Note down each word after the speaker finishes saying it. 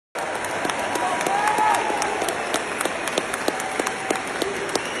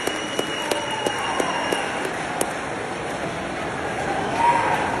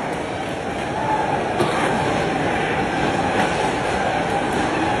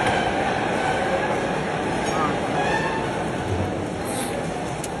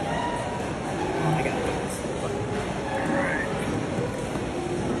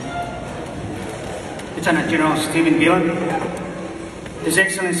Lieutenant General Stephen Gill, His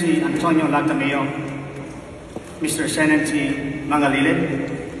Excellency Antonio Lagdameo, Mr. Senenti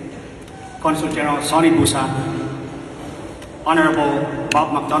Mangalile, Consul General Sonny Busa, Honorable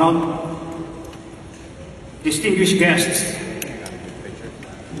Bob McDonald, distinguished guests,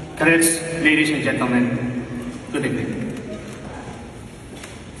 cadets, ladies and gentlemen, good evening.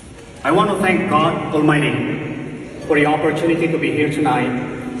 I want to thank God Almighty for the opportunity to be here tonight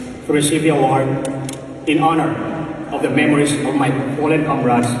to receive the award in honor of the memories of my fallen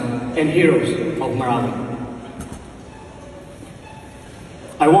comrades and heroes of Marawi.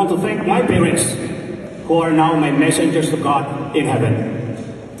 I want to thank my parents who are now my messengers to God in heaven.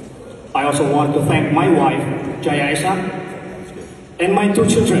 I also want to thank my wife, Jayaisa, and my two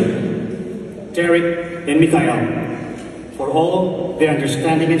children, Derek and Mikhail, for all their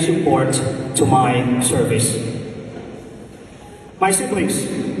understanding and support to my service. My siblings,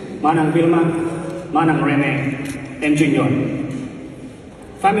 Manang Vilma, Manang Rene, and Junior.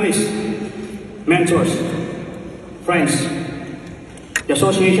 Families, mentors, friends, the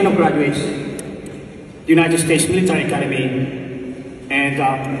Association of Graduates, the United States Military Academy, and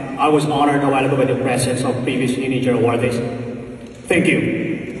I was honored a while ago by the presence of previous Nininger awardees. Thank you.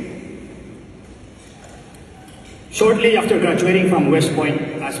 Shortly after graduating from West Point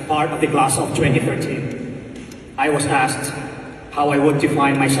as part of the class of 2013, I was asked how I would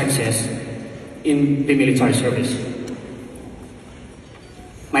define my success in the military service.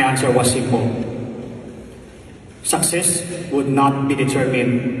 My answer was simple. Success would not be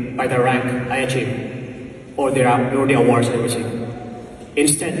determined by the rank I achieved or the awards I received.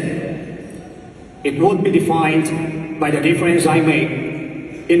 Instead, it would be defined by the difference I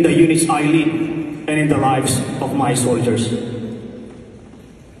made in the units I lead and in the lives of my soldiers.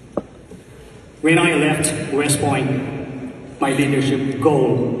 When I left West Point, my leadership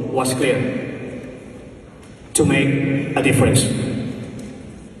goal was clear: to make a difference.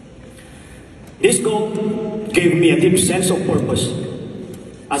 This goal gave me a deep sense of purpose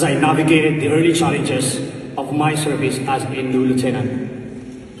as I navigated the early challenges of my service as a new lieutenant.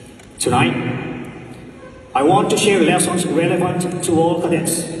 Tonight, I want to share lessons relevant to all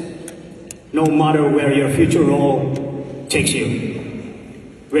cadets, no matter where your future role takes you.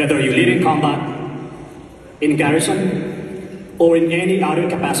 Whether you lead in combat, in garrison, or in any other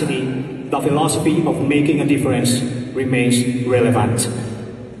capacity, the philosophy of making a difference remains relevant.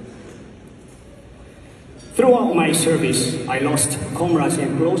 Throughout my service, I lost comrades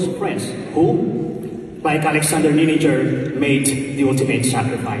and close friends who, like Alexander Nininger, made the ultimate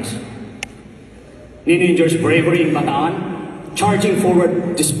sacrifice. Nininger's bravery in Bataan, charging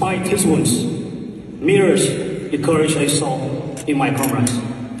forward despite his wounds, mirrors the courage I saw in my comrades.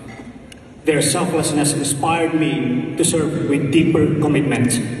 Their selflessness inspired me to serve with deeper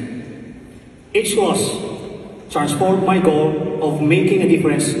commitment. Each loss transformed my goal of making a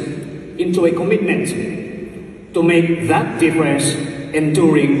difference into a commitment to make that difference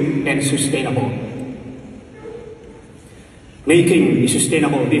enduring and sustainable. Making a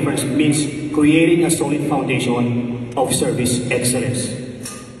sustainable difference means creating a solid foundation of service excellence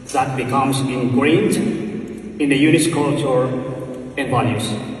that becomes ingrained in the unit's culture and values.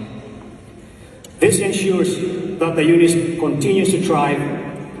 This ensures that the unit continues to thrive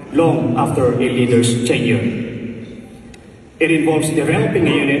long after a leader's tenure. It involves developing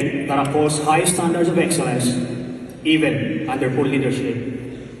a unit that upholds high standards of excellence even under poor leadership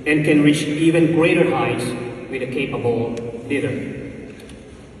and can reach even greater heights with a capable leader.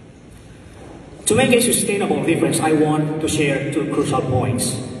 To make a sustainable difference, I want to share two crucial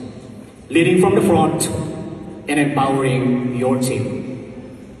points: leading from the front and empowering your team.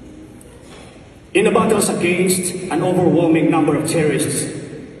 In the battles against an overwhelming number of terrorists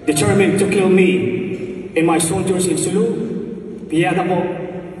determined to kill me and my soldiers in Sulu, Piagapo,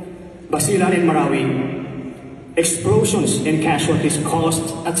 Basilan, and Marawi, explosions and casualties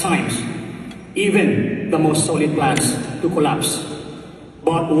caused at times even the most solid plans to collapse.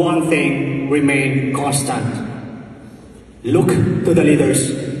 But one thing remained constant: look to the leaders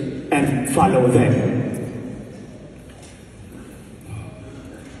and follow them.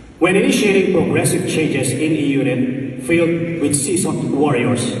 When initiating progressive changes in a unit filled with seasoned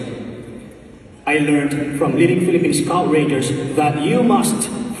warriors, I learned from leading Philippine Scout Rangers that you must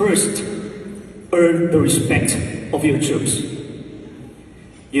first earn the respect of your troops.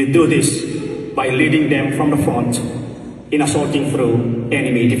 You do this by leading them from the front in assaulting through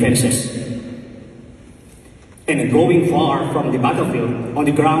enemy defenses. And going far from the battlefield on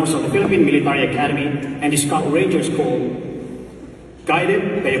the grounds of the Philippine Military Academy and the Scout Ranger School,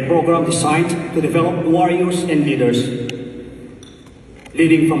 guided by a program designed to develop warriors and leaders,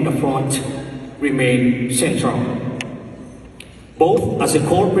 leading from the front remain central, both as a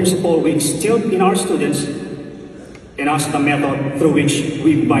core principle we instilled in our students and as the method through which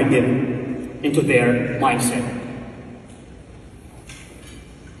we invite them into their mindset.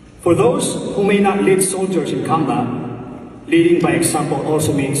 For those who may not lead soldiers in combat, leading by example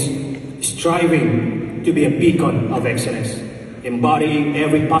also means striving to be a beacon of excellence, embodying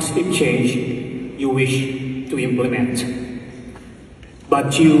every positive change you wish to implement.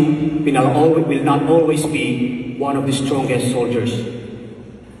 But you will not always be one of the strongest soldiers.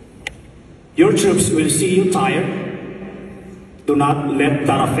 Your troops will see you tired. Do not let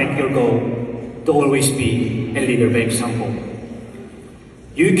that affect your goal to always be a leader by example.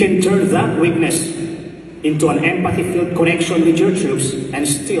 You can turn that weakness into an empathy-filled connection with your troops and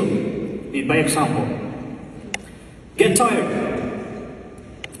still lead by example. Get tired,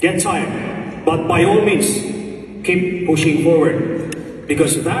 but by all means, keep pushing forward,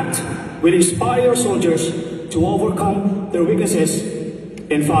 because that will inspire your soldiers to overcome their weaknesses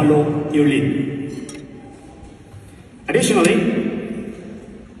and follow your lead. Additionally,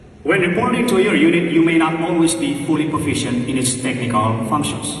 when reporting to your unit, you may not always be fully proficient in its technical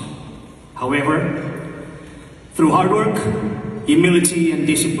functions. However, through hard work, humility, and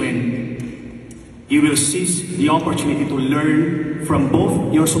discipline, you will seize the opportunity to learn from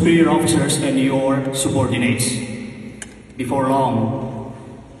both your superior officers and your subordinates. Before long,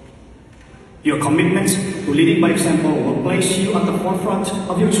 your commitment to leading by example will place you at the forefront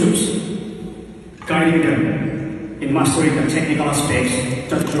of your troops, guiding them in mastering the technical aspects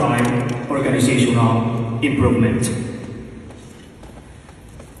that drive organizational improvement.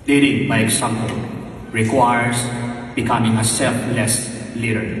 Leading by example requires becoming a selfless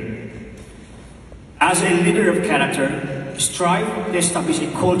leader. As a leader of character, strive to establish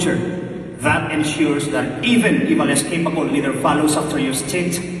a culture that ensures that even if a less capable leader follows after you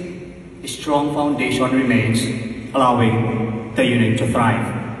state, a strong foundation remains, allowing the unit to thrive.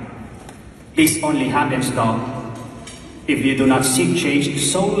 This only happens though if you do not seek change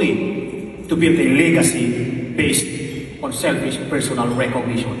solely to build a legacy based on selfish personal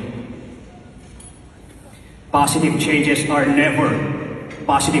recognition. Positive changes are never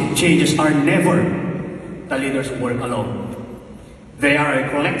the leader's work alone. They are a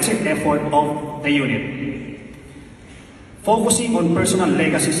collective effort of the unit. Focusing on personal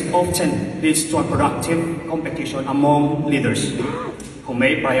legacies often leads to a productive competition among leaders who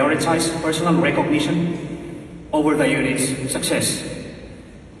may prioritize personal recognition over the unit's success.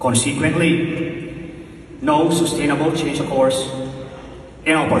 Consequently, no sustainable change occurs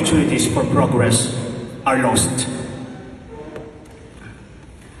and opportunities for progress are lost.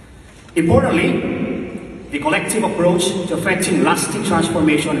 Importantly, the collective approach to effecting lasting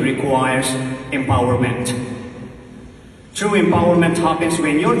transformation requires empowerment. True empowerment happens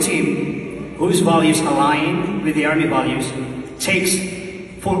when your team, whose values align with the Army values, takes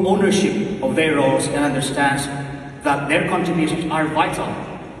full ownership of their roles and understands that their contributions are vital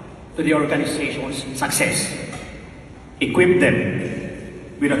to the organization's success. Equip them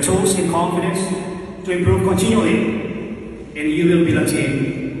with the tools and confidence to improve continually, and you will build a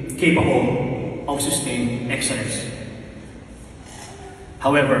team capable of sustained excellence.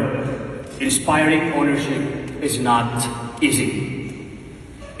 However, inspiring ownership is not easy.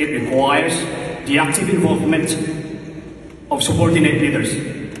 It requires the active involvement of subordinate leaders,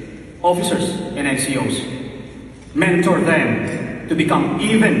 officers, and NCOs. Mentor them to become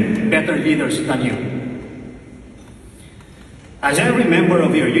even better leaders than you. As every member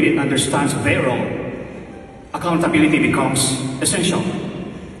of your unit understands their role, accountability becomes essential.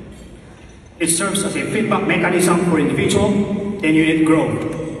 It serves as a feedback mechanism for individual and unit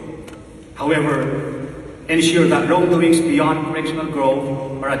growth. However, ensure that wrongdoings beyond correctional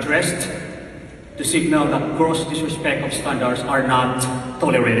growth are addressed to signal that gross disrespect of standards are not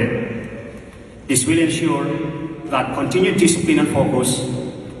tolerated. This will ensure that continued discipline and focus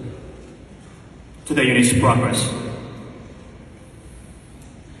to the unit's progress.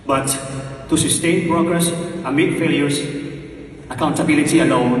 But to sustain progress amid failures, accountability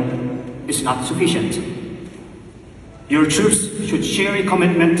alone is not sufficient. Your troops should share a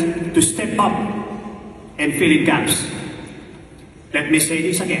commitment to step up and fill in gaps. Let me say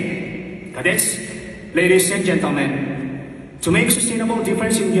this again. Cadets, ladies and gentlemen, to make sustainable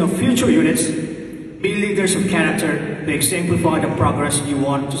difference in your future units, be leaders of character to exemplify the progress you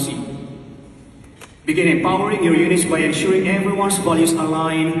want to see. Begin empowering your units by ensuring everyone's values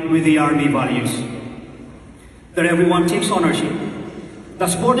align with the Army values. That everyone takes ownership, that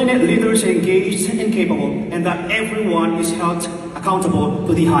subordinate leaders are engaged and capable, and that everyone is held accountable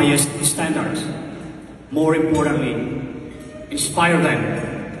to the highest standards. More importantly, inspire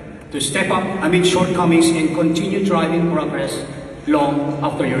them to step up amid shortcomings and continue driving progress long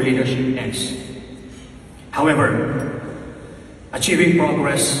after your leadership ends. However, achieving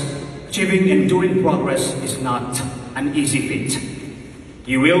enduring progress is not an easy feat.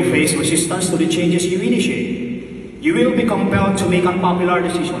 You will face resistance to the changes you initiate. You will be compelled to make unpopular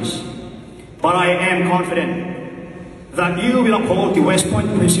decisions. But I am confident that you will uphold the West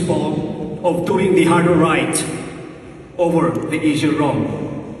Point principle of doing the harder right over the easier wrong,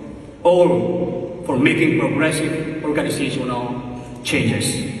 all for making progressive organizational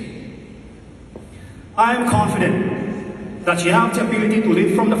changes. I am confident that you have the ability to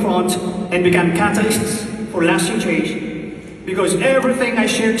lead from the front and become catalysts for lasting change, because everything I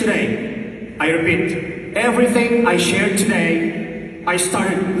shared today, I repeat, everything I shared today, I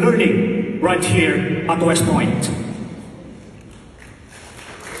started learning right here at West Point.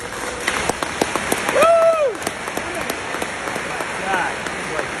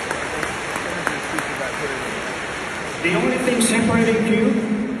 The only thing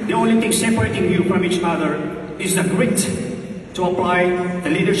separating you from each other is the grit to apply the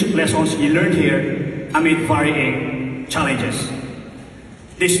leadership lessons you learned here amid varying challenges.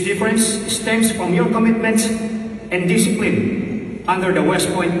 This difference stems from your commitment and discipline under the West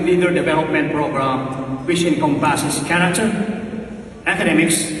Point Leader Development Program, which encompasses character,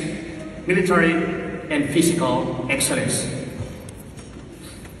 academics, military, and physical excellence.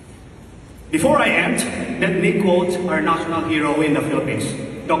 Before I end, let me quote our national hero in the Philippines,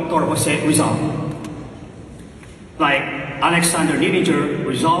 Dr. Jose Rizal. Like Alexander Nininger,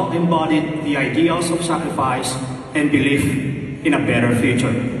 Rizal embodied the ideals of sacrifice and belief in a better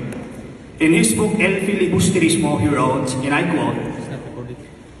future. In his book, El Filibusterismo, he wrote, and I quote,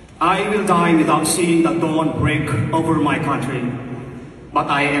 "I will die without seeing the dawn break over my country, but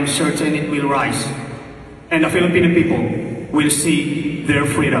I am certain it will rise, and the Filipino people will see their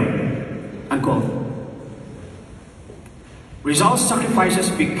freedom." Unquote. Rizal's sacrifices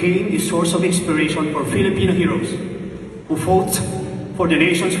became a source of inspiration for Filipino heroes who fought for the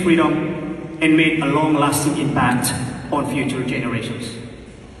nation's freedom and made a long-lasting impact on future generations.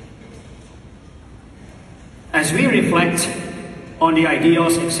 As we reflect on the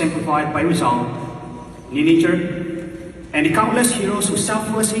ideals exemplified by Rizal, Nininger, and the countless heroes who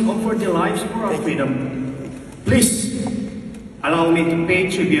selflessly offered their lives for our freedom, please allow me to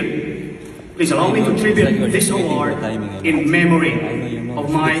pay tribute. Please allow me to tribute this award in memory of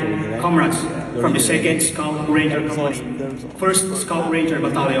my comrades from the 2nd Scout Ranger Company, 1st Scout Ranger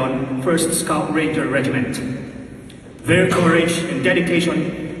Battalion, 1st Scout Ranger Regiment. Their courage and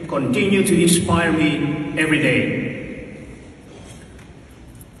dedication continue to inspire me every day.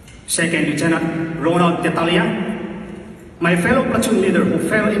 2nd Lieutenant Ronald Detalia, my fellow platoon leader who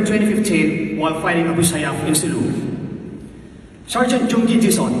fell in 2015 while fighting Abu Sayyaf in Cebu. Sergeant Jungi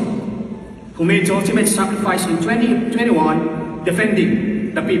Dison, who made the ultimate sacrifice in 2021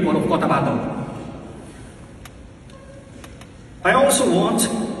 defending the people of Cotabato. I also want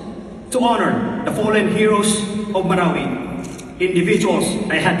to honor the fallen heroes of Marawi, individuals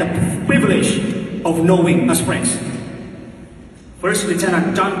I had the privilege of knowing as friends. 1st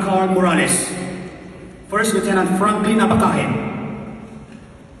Lieutenant John Carl Morales, 1st Lieutenant Franklin Abakahen,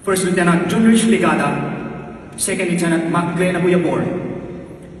 1st Lieutenant Junrich Ligada, 2nd Lieutenant Magdalena Buyabor,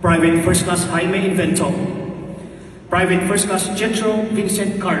 Private First Class Jaime Invento, Private First Class Jetro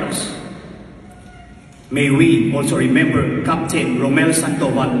Vincent Carlos. May we also remember Captain Romel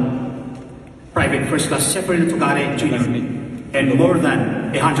Sandoval, Private First Class Seferino Tugare Jr., and more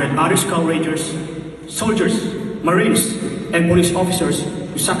than 100 other Scout Rangers, soldiers, Marines, and police officers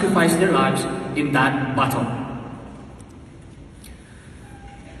who sacrificed their lives in that battle.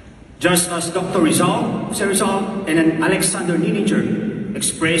 Just as Dr. Rizal, and Alexander Nininger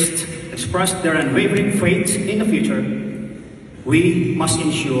expressed their unwavering faith in the future, we must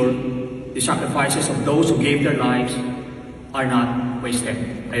ensure the sacrifices of those who gave their lives are not wasted.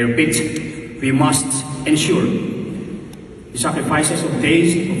 I repeat, we must ensure the sacrifices of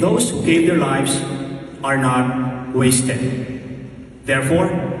those who gave their lives are not wasted.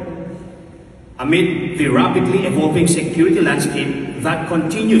 Therefore, amid the rapidly evolving security landscape that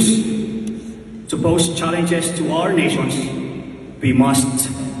continues to pose challenges to our nations, we must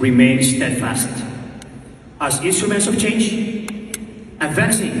remain steadfast as instruments of change,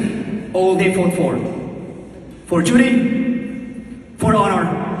 advancing all they fought for duty, for honor,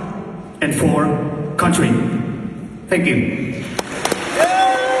 and for country. Thank you.